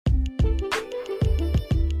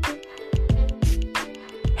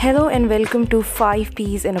Hello and welcome to 5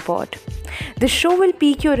 Peas in a Pod. This show will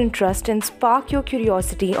pique your interest and spark your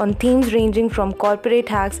curiosity on themes ranging from corporate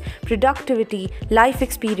hacks, productivity, life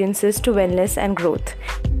experiences to wellness and growth.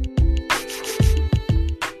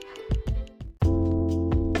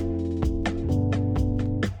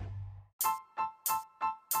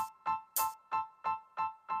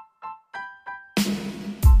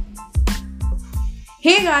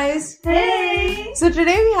 Hey guys! Hey! So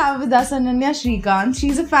today we have with us Ananya Srikanth.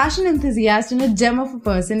 She's a fashion enthusiast and a gem of a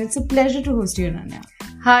person. It's a pleasure to host you, Ananya.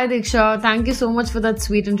 Hi Diksha, thank you so much for that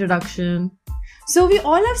sweet introduction. So we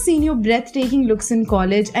all have seen your breathtaking looks in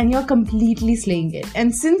college and you're completely slaying it.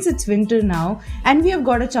 And since it's winter now and we have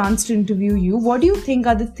got a chance to interview you, what do you think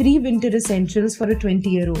are the 3 winter essentials for a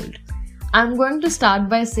 20-year-old? I'm going to start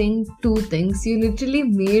by saying 2 things. You literally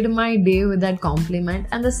made my day with that compliment.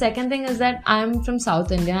 And the second thing is that I'm from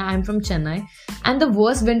South India, I'm from Chennai. And the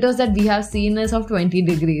worst winters that we have seen is of 20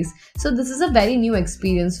 degrees. So this is a very new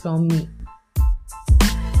experience from me.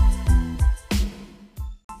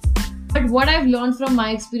 But what I've learned from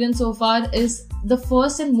my experience so far is the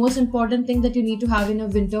first and most important thing that you need to have in a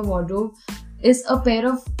winter wardrobe is a pair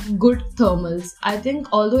of good thermals. I think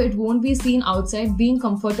although it won't be seen outside, being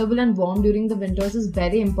comfortable and warm during the winters is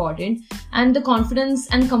very important, and the confidence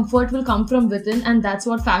and comfort will come from within, and that's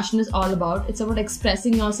what fashion is all about. It's about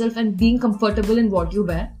expressing yourself and being comfortable in what you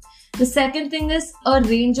wear. The second thing is a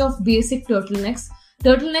range of basic turtlenecks.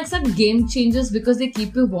 Turtlenecks are game changers because they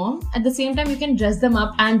keep you warm. At the same time, you can dress them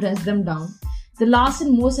up and dress them down. The last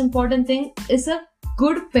and most important thing is a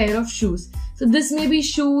good pair of shoes. So this may be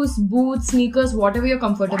shoes, boots, sneakers, whatever you're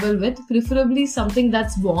comfortable with, preferably something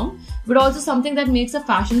that's warm, but also something that makes a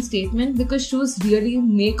fashion statement, because shoes really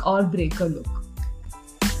make or break a look.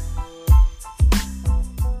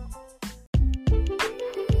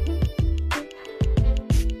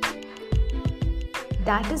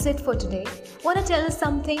 That is it for today. Wanna tell us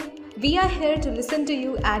something? We are here to listen to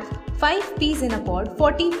you at 5Ps in a pod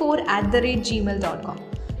 44@gmail.com.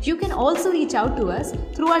 You can also reach out to us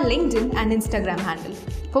through our LinkedIn and Instagram handle.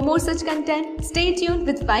 For more such content, stay tuned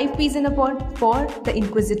with 5Ps in a pod for the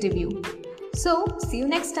inquisitive you. So, see you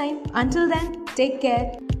next time. Until then, take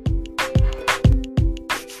care.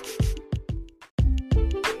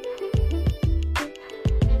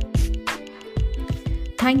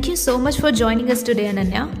 Thank you so much for joining us today,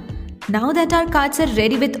 Ananya. Now that our carts are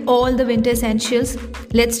ready with all the winter essentials,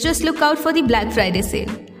 let's just look out for the Black Friday sale.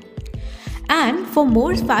 And for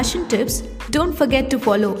more fashion tips, don't forget to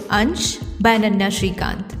follow Ansh by Ananya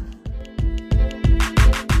Srikanth.